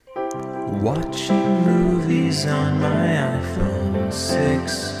Watching movies on my iPhone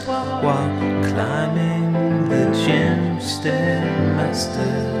 6 while climbing the gym stairmaster.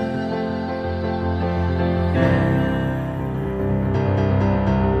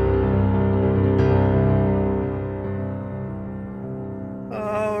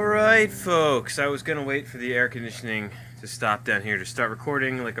 Alright, folks, I was gonna wait for the air conditioning to stop down here to start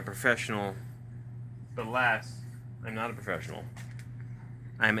recording like a professional, but alas, I'm not a professional.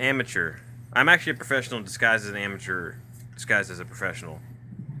 I'm amateur. I'm actually a professional disguised as an amateur, disguised as a professional.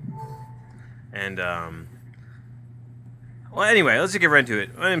 And, well, anyway, let's just get right into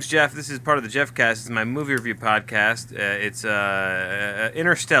it. My name's Jeff. This is part of the Jeff Cast. It's my movie review podcast. It's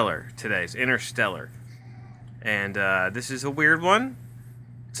Interstellar today. It's Interstellar. And this is a weird one.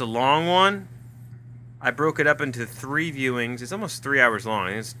 It's a long one. I broke it up into 3 viewings. It's almost 3 hours long.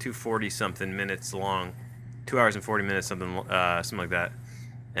 I think it's 240-something minutes long. 2 hours and 40 minutes, something like that.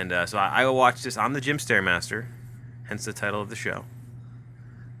 And so I will watch this on the Gym Stairmaster, hence the title of the show.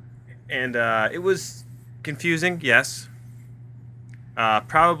 And it was confusing, yes.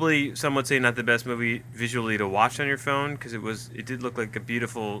 Probably some would say not the best movie visually to watch on your phone, because it did look like a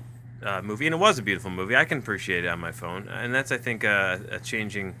beautiful movie, and it was a beautiful movie. I can appreciate it on my phone, and that's, I think, a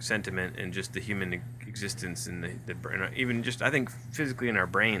changing sentiment in just the human existence and the brain, even just, I think, physically in our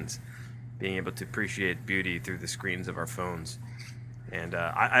brains, being able to appreciate beauty through the screens of our phones. And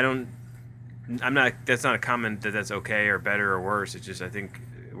that's not a comment that that's okay or better or worse. It's just, I think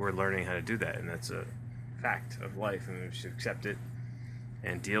we're learning how to do that, and that's a fact of life, and we should accept it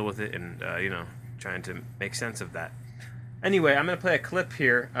and deal with it, and trying to make sense of that. Anyway, I'm gonna play a clip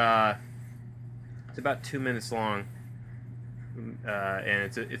here. It's about 2 minutes long,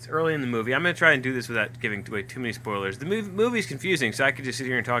 and it's early in the movie. I'm gonna try and do this without giving away too many spoilers. The movie's confusing, so I could just sit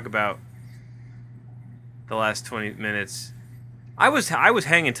here and talk about the last 20 minutes. I was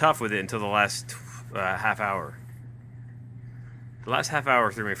hanging tough with it until the last half hour. The last half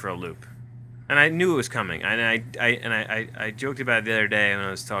hour threw me for a loop, and I knew it was coming. And I joked about it the other day when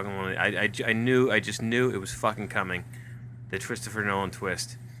I was talking. I just knew it was fucking coming. The Christopher Nolan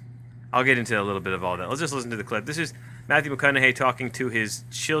twist. I'll get into a little bit of all that. Let's just listen to the clip. This is Matthew McConaughey talking to his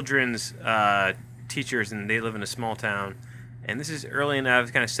children's teachers, and they live in a small town. And this is early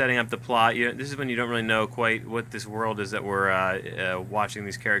enough, kind of setting up the plot. This is when you don't really know quite what this world is that we're watching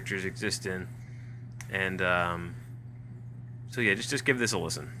these characters exist in. And so yeah, just give this a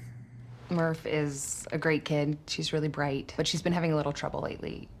listen. Murph is a great kid. She's really bright, but she's been having a little trouble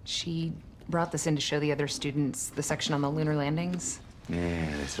lately. She brought this in to show the other students the section on the lunar landings.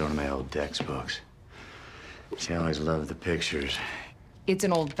 Yeah, that's one of my old textbooks. She always loved the pictures. It's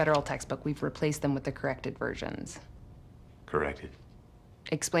an old federal textbook. We've replaced them with the corrected versions. Corrected.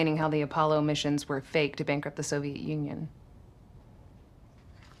 Explaining how the Apollo missions were fake to bankrupt the Soviet Union.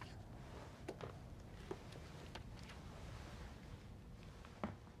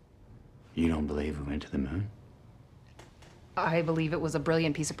 You don't believe we went to the moon? I believe it was a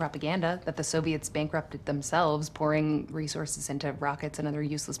brilliant piece of propaganda that the Soviets bankrupted themselves, pouring resources into rockets and other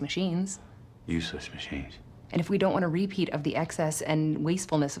useless machines. Useless machines. And if we don't want a repeat of the excess and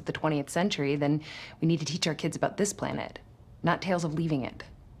wastefulness of the 20th century, then we need to teach our kids about this planet, not tales of leaving it.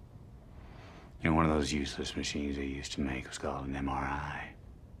 You know, one of those useless machines they used to make was called an MRI.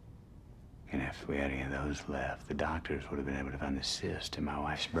 And if we had any of those left, the doctors would have been able to find the cyst in my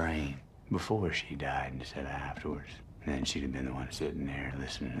wife's brain before she died instead of afterwards. And then she'd have been the one sitting there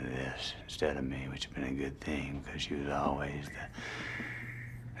listening to this instead of me, which would have been a good thing because she was always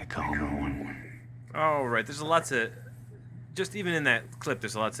the calmer one. All right, there's a lot to, just even in that clip,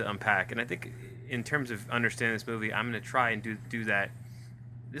 there's a lot to unpack. And I think in terms of understanding this movie, I'm going to try and do that.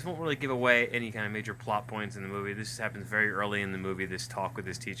 This won't really give away any kind of major plot points in the movie. This happens very early in the movie, this talk with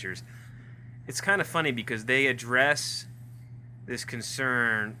his teachers. It's kind of funny because they address this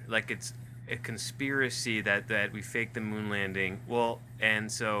concern like it's a conspiracy that we faked the moon landing. Well,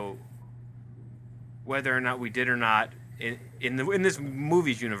 and so whether or not we did or not in this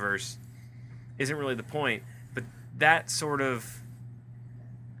movie's universe isn't really the point. But that sort of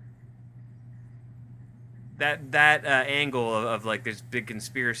that angle of like this big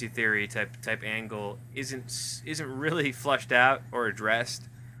conspiracy theory type angle isn't really flushed out or addressed.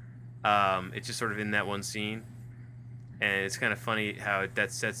 It's just sort of in that one scene. And it's kind of funny how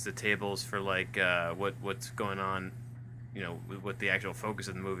that sets the tables for like what's going on, what the actual focus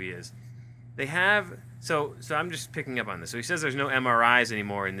of the movie is. They have so I'm just picking up on this. So he says there's no MRIs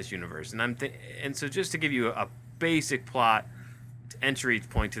anymore in this universe, and so just to give you a basic plot entry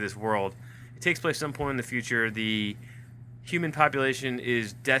point to this world, it takes place some point in the future. The human population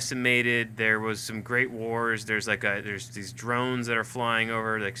is decimated. There was some great wars. There's these drones that are flying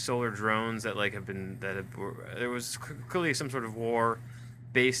over, like solar drones that like have been there was clearly some sort of war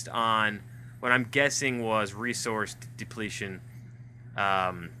based on what I'm guessing was resource depletion.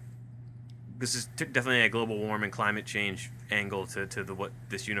 This is definitely a global warming, climate change angle to what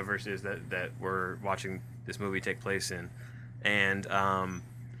this universe is that we're watching this movie take place in, and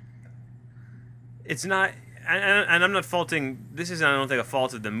it's not. And I'm not faulting. This is, I don't think, a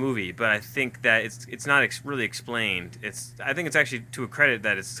fault of the movie, but I think that it's not really explained. I think it's actually to a credit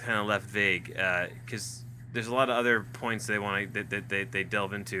that it's kind of left vague, because there's a lot of other points they want that they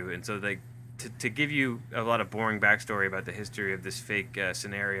delve into, and so they to give you a lot of boring backstory about the history of this fake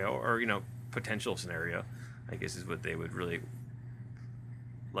scenario, or potential scenario, I guess is what they would really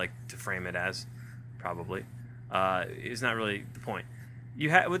like to frame it as, probably, is not really the point.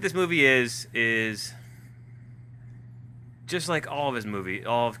 What this movie is just like all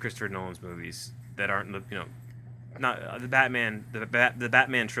of Christopher Nolan's movies that aren't, not the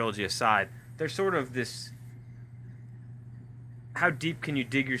Batman trilogy aside, they're sort of this, how deep can you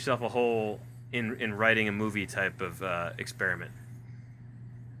dig yourself a hole in writing a movie type of experiment.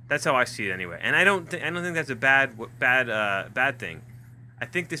 That's how I see it anyway, and I don't think that's a bad thing. I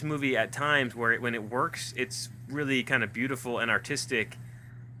think this movie at times when it works, it's really kind of beautiful and artistic,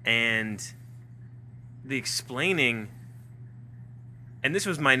 and the explaining. And this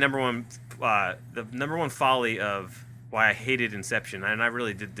was my number one folly of why I hated Inception, and I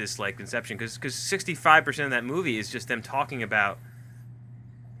really did dislike Inception because 65% of that movie is just them talking about,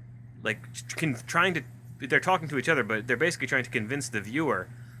 like, they're talking to each other, but they're basically trying to convince the viewer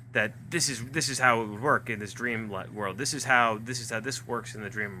that this is how it would work in this dream world. This is how this works in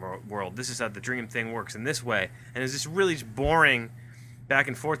the dream world. This is how the dream thing works in this way, and it's just really boring back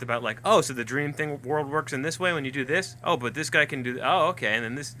and forth about, like, oh, so the dream thing world works in this way when you do this. Oh, but this guy can do. Oh, okay, and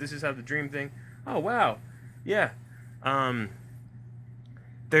then this is how the dream thing. Oh, wow, yeah.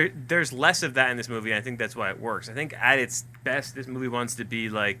 There's less of that in this movie, and I think that's why it works. I think at its best, this movie wants to be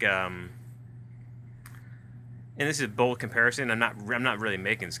like, and this is a bold comparison. I'm not really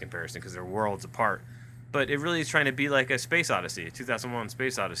making this comparison because they're worlds apart, but it really is trying to be like a Space Odyssey, a 2001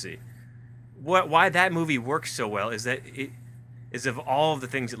 Space Odyssey. Why that movie works so well is that it is of all of the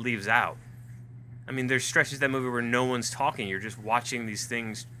things it leaves out. I mean, there's stretches of that movie where no one's talking. You're just watching these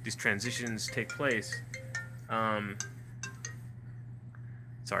transitions take place. Sorry,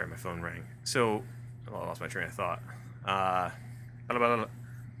 my phone rang. So, I lost my train of thought.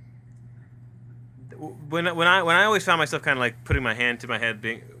 When I always found myself kind of like putting my hand to my head,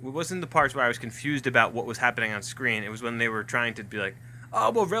 it wasn't the parts where I was confused about what was happening on screen. It was when they were trying to be like, oh,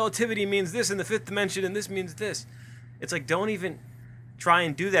 well, relativity means this in the fifth dimension, and this means this. It's like, don't even try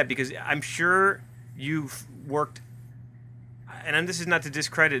and do that, because I'm sure you've worked, and this is not to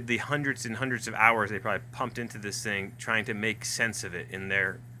discredit the hundreds and hundreds of hours they probably pumped into this thing trying to make sense of it in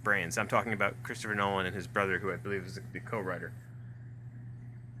their brains. I'm talking about Christopher Nolan and his brother, who I believe is the co-writer.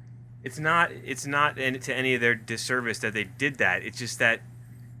 It's not to any of their disservice that they did that. It's just that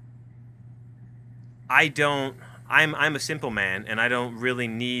I'm a simple man, and I don't really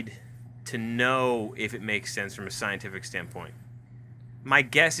need to know if it makes sense from a scientific standpoint. My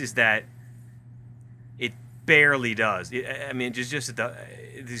guess is that it barely does. I mean,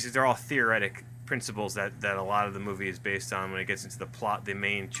 they're all theoretic principles that a lot of the movie is based on when it gets into the plot, the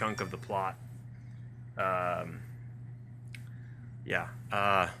main chunk of the plot.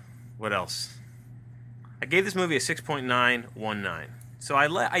 What else? I gave this movie a 6.919. So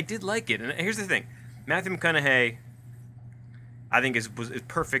I did like it. And here's the thing. Matthew McConaughey, I think, is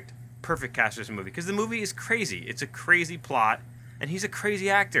perfect cast for this movie, because the movie is crazy. It's a crazy plot, and he's a crazy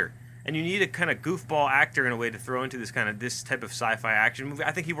actor. And you need a kind of goofball actor in a way to throw into this type of sci-fi action movie.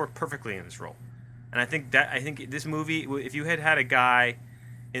 I think he worked perfectly in this role. And I think this movie, if you had a guy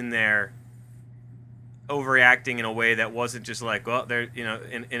in there overreacting in a way that wasn't just like, well, they're,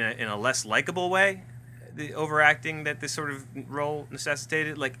 in a less likable way, the overacting that this sort of role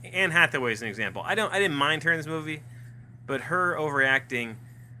necessitated, like Anne Hathaway is an example. I didn't mind her in this movie, but her overreacting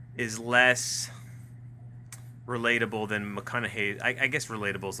is less relatable than McConaughey. I guess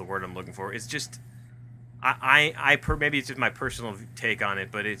relatable is the word I'm looking for. It's just, maybe it's just my personal take on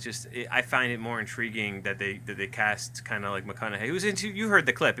it, but I find it more intriguing that they cast kind of like McConaughey. You heard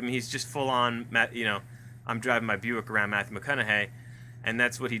the clip. I mean, he's just full on, I'm driving my Buick around Matthew McConaughey, and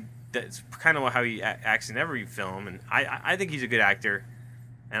that's kind of how he acts in every film. And I think he's a good actor,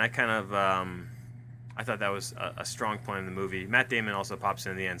 and I kind of, I thought that was a strong point in the movie. Matt Damon also pops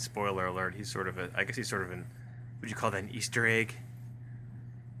in the end. Spoiler alert. He's sort of an, would you call that an Easter egg?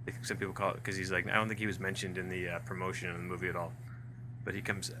 Like some people call it because he's like, I don't think he was mentioned in the promotion of the movie at all, but he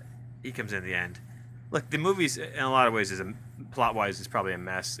comes in at the end. Look, the movie's in a lot of ways plot wise is probably a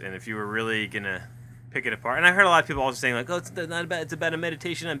mess, and if you were really gonna pick it apart, and I heard a lot of people also saying like, oh, it's not about, it's about a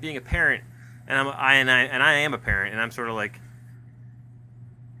meditation on being a parent, and I am a parent, and I'm sort of like,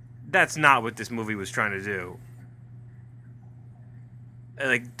 that's not what this movie was trying to do.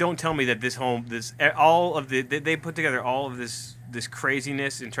 Like, don't tell me that they put together all of this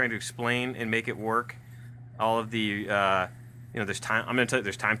craziness and trying to explain and make it work. All of the there's time. I'm going to tell you,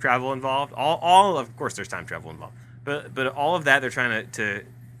 there's time travel involved. Of course, there's time travel involved. But all of that they're trying to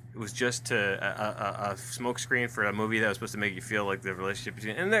it was just a smokescreen for a movie that was supposed to make you feel like the relationship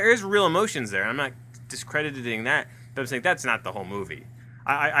between, and there is real emotions there. I'm not discrediting that, but I'm saying that's not the whole movie.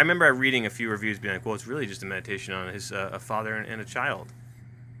 I remember reading a few reviews being like, well, it's really just a meditation on his a father and a child.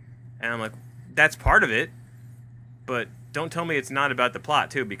 And I'm like, that's part of it, but don't tell me it's not about the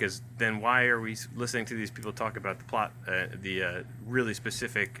plot too, because then why are we listening to these people talk about the plot, the really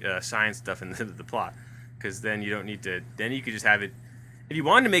specific science stuff in the plot? Because then you don't need to. Then you could just have it. If you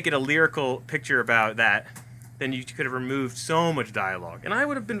wanted to make it a lyrical picture about that, then you could have removed so much dialogue, and I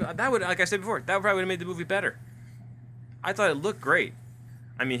would have been. That would, like I said before, that probably would have made the movie better. I thought it looked great.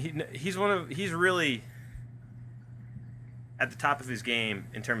 I mean, he's really at the top of his game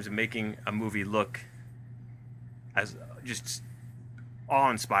in terms of making a movie look as just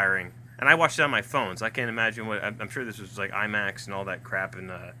awe-inspiring. And I watched it on my phone, so I can't imagine what. I'm sure this was like IMAX and all that crap,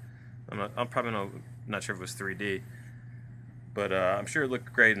 and I'm not sure if it was 3D, but I'm sure it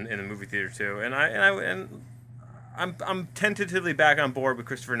looked great in the movie theater too. And I'm tentatively back on board with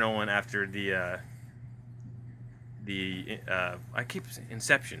Christopher Nolan after I keep saying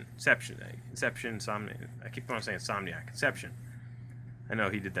Inception. I keep on saying Insomniac. Inception. I know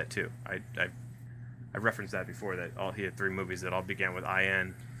he did that too. I referenced that before, that he had 3 movies that all began with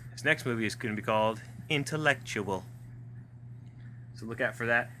IN. His next movie is going to be called Intellectual. So look out for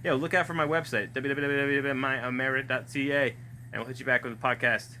that. Yeah, look out for my website, www.myamerit.ca, and we'll hit you back with a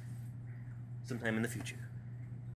podcast sometime in the future.